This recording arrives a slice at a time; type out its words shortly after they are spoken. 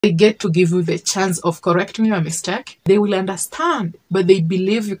They get to give you the chance of correcting your mistake. They will understand, but they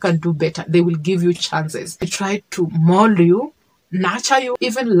believe you can do better. They will give you chances. They try to mold you, nurture you,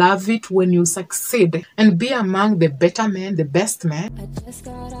 even love it when you succeed, and be among the better men, the best men. I just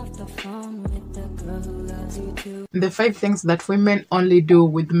got off the phone with the girl who loves you too. The 5 things that women only do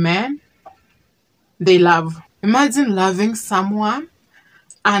with men they love. Imagine loving someone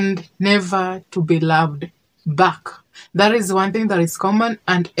and never to be loved back. That is one thing that is common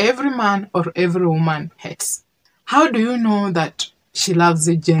and every man or every woman hates. How do you know that she loves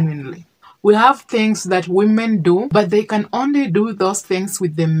you genuinely? We have things that women do, but they can only do those things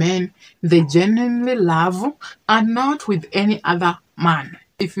with the men they genuinely love and not with any other man.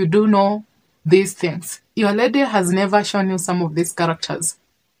 If you do know these things, your lady has never shown you some of these characters.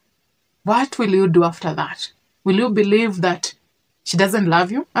 What will you do after that? Will you believe that she doesn't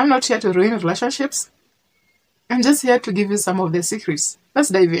love you? I'm not here to ruin relationships. I'm just here to give you some of the secrets. Let's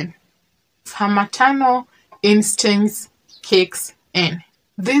dive in. Her maternal instincts kicks in.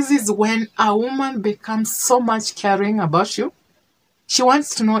 This is when a woman becomes so much caring about you. She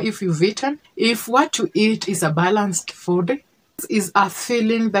wants to know if you've eaten, if what you eat is a balanced food. This is a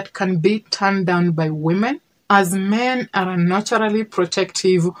feeling that can be turned down by women, as men are naturally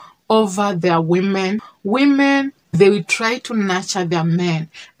protective over their women. Women, they will try to nurture their men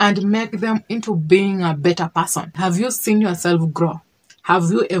and make them into being a better person. Have you seen yourself grow? Have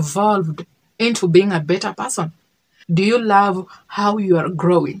you evolved into being a better person? Do you love how you are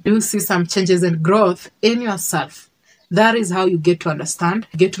growing? Do you see some changes and growth in yourself? That is how you get to understand,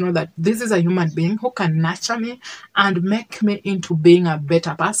 get to know that this is a human being who can nurture me and make me into being a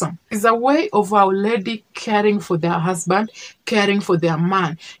better person. It's a way of our lady caring for their husband, caring for their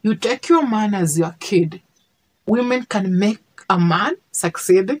man. You take your man as your kid. Women can make a man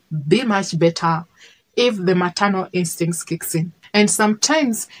succeed, be much better if the maternal instincts kicks in. And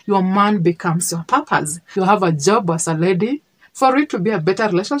sometimes your man becomes your purpose. You have a job as a lady. For it to be a better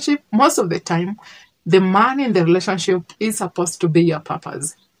relationship, most of the time, the man in the relationship is supposed to be your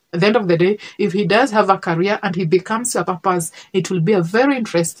purpose. At the end of the day, if he does have a career and he becomes your purpose, it will be a very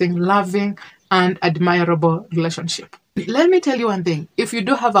interesting, loving, and admirable relationship. Let me tell you one thing. If you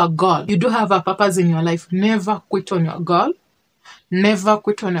do have a goal, you do have a purpose in your life, never quit on your goal. Never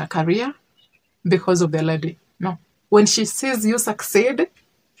quit on your career because of the lady. No. When she sees you succeed,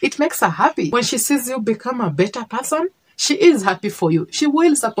 it makes her happy. When she sees you become a better person, she is happy for you. She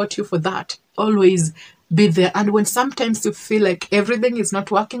will support you for that. Always be there. And when sometimes you feel like everything is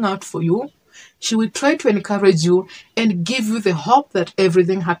not working out for you, she will try to encourage you and give you the hope that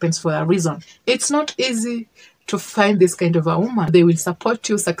everything happens for a reason. It's not easy to find this kind of a woman. They will support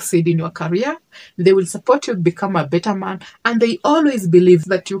you succeed in your career. They will support you become a better man. And they always believe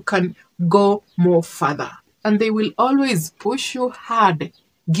that you can go more further. And they will always push you hard,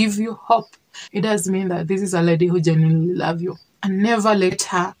 give you hope. It does mean that this is a lady who genuinely loves you. And never let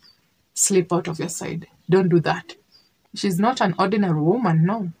her slip out of your side. Don't do that. She's not an ordinary woman,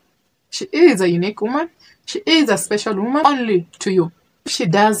 no. She is a unique woman. She is a special woman only to you. She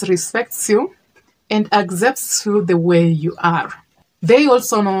does respect you and accepts you the way you are. They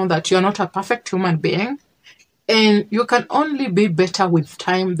also know that you're not a perfect human being and you can only be better with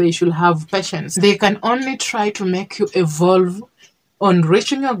time. They should have patience. They can only try to make you evolve on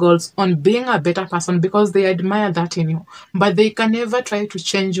reaching your goals, on being a better person because they admire that in you. But they can never try to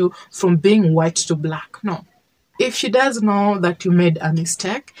change you from being white to black. No. If she does know that you made a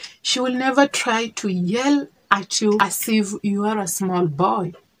mistake, she will never try to yell at you as if you are a small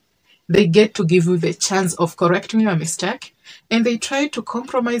boy. They get to give you the chance of correcting your mistake and they try to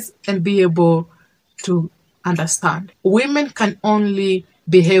compromise and be able to understand. Women can only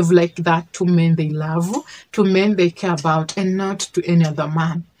behave like that to men they love, to men they care about, and not to any other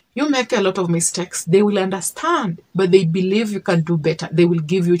man. You make a lot of mistakes, they will understand, but they believe you can do better. They will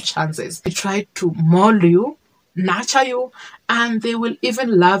give you chances. They try to mold you, nurture you, and they will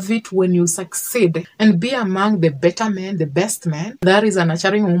even love it when you succeed and be among the better men, the best men. That is a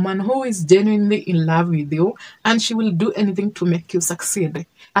nurturing woman who is genuinely in love with you and she will do anything to make you succeed.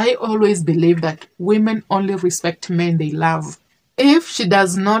 I always believe that women only respect men they love. If she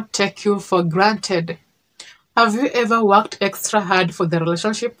does not take you for granted, have you ever worked extra hard for the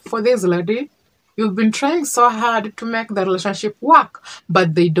relationship for this lady? You've been trying so hard to make the relationship work,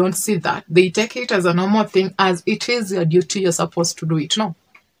 but they don't see that. They take it as a normal thing, as it is your duty, you're supposed to do it. No.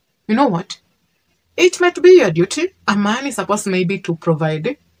 You know what? It might be your duty. A man is supposed maybe to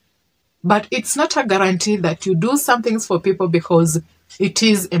provide, but it's not a guarantee that you do some things for people because it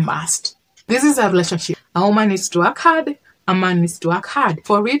is a must. This is a relationship. A woman needs to work hard A man needs to work hard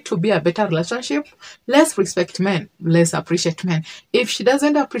for it to be a better relationship. Let's respect men. Let's appreciate men. If she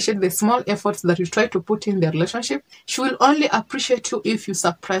doesn't appreciate the small efforts that you try to put in the relationship, she will only appreciate you if you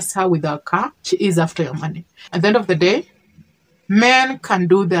surprise her with a car. She is after your money. At the end of the day, men can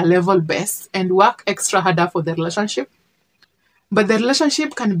do their level best and work extra harder for the relationship, but the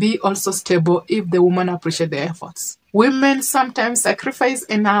relationship can be also stable if the woman appreciates their efforts. Women sometimes sacrifice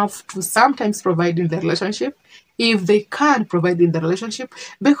enough to sometimes provide in the relationship if they can't provide in the relationship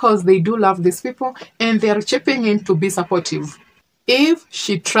because they do love these people and they are chipping in to be supportive. If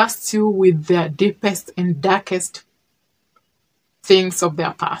she trusts you with their deepest and darkest things of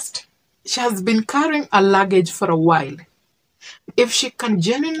their past, she has been carrying a luggage for a while. If she can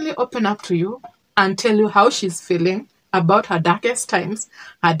genuinely open up to you and tell you how she's feeling about her darkest times,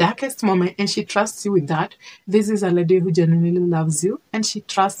 her darkest moment, and she trusts you with that, this is a lady who genuinely loves you and she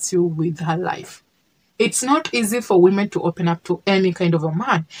trusts you with her life. It's not easy for women to open up to any kind of a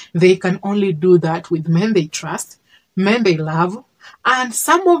man. They can only do that with men they trust, men they love, and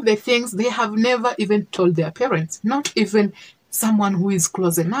some of the things they have never even told their parents, not even someone who is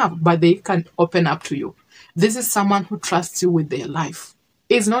close enough, but they can open up to you. This is someone who trusts you with their life.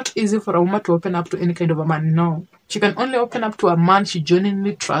 It's not easy for a woman to open up to any kind of a man, no. She can only open up to a man she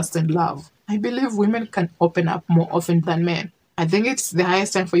genuinely trusts and loves. I believe women can open up more often than men. I think it's the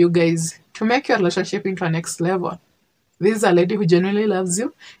highest time for you guys to make your relationship into a next level. This is a lady who genuinely loves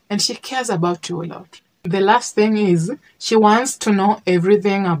you and she cares about you a lot. The last thing is she wants to know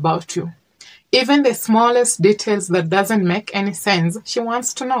everything about you. Even the smallest details that doesn't make any sense, she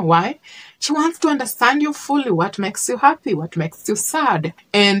wants to know. Why? She wants to understand you fully, what makes you happy, what makes you sad.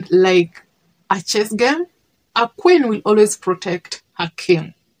 And like a chess game, a queen will always protect her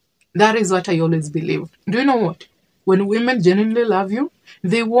king. That is what I always believe. Do you know what? When women genuinely love you,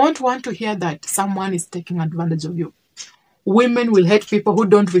 they won't want to hear that someone is taking advantage of you. Women will hate people who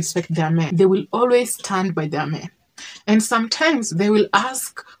don't respect their men. They will always stand by their men. And sometimes they will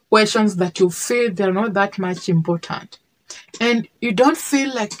ask questions that you feel they're not that much important. And you don't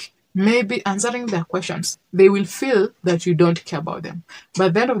feel like maybe answering their questions. They will feel that you don't care about them. But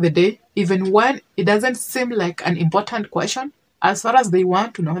at the end of the day, even when it doesn't seem like an important question, as far as they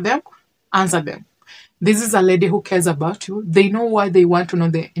want to know them, answer them. This is a lady who cares about you. They know why they want to know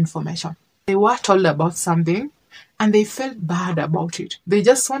the information. They were told about something and they felt bad about it. They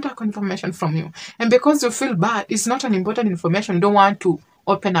just want a confirmation from you. And because you feel bad, it's not an important information. You don't want to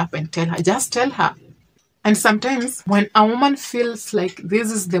open up and tell her. Just tell her. And sometimes when a woman feels like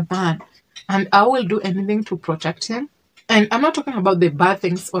this is the man and I will do anything to protect him, and I'm not talking about the bad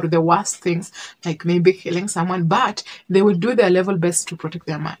things or the worst things, like maybe killing someone, but they will do their level best to protect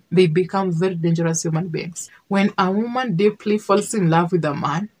their man. They become very dangerous human beings. When a woman deeply falls in love with a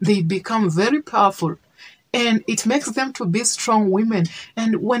man, they become very powerful. And it makes them to be strong women.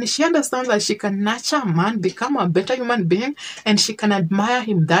 And when she understands that she can nurture a man, become a better human being, and she can admire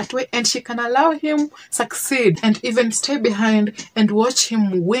him that way, and she can allow him succeed and even stay behind and watch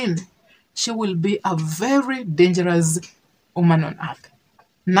him win, she will be a very dangerous woman on earth.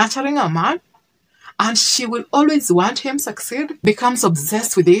 Nurturing a man, and she will always want him succeed, becomes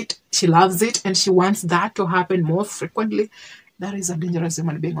obsessed with it, she loves it, and she wants that to happen more frequently. That is a dangerous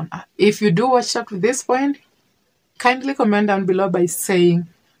human being on earth. If you do watch up to this point, kindly comment down below by saying,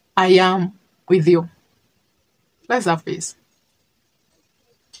 I am with you. Let's have peace.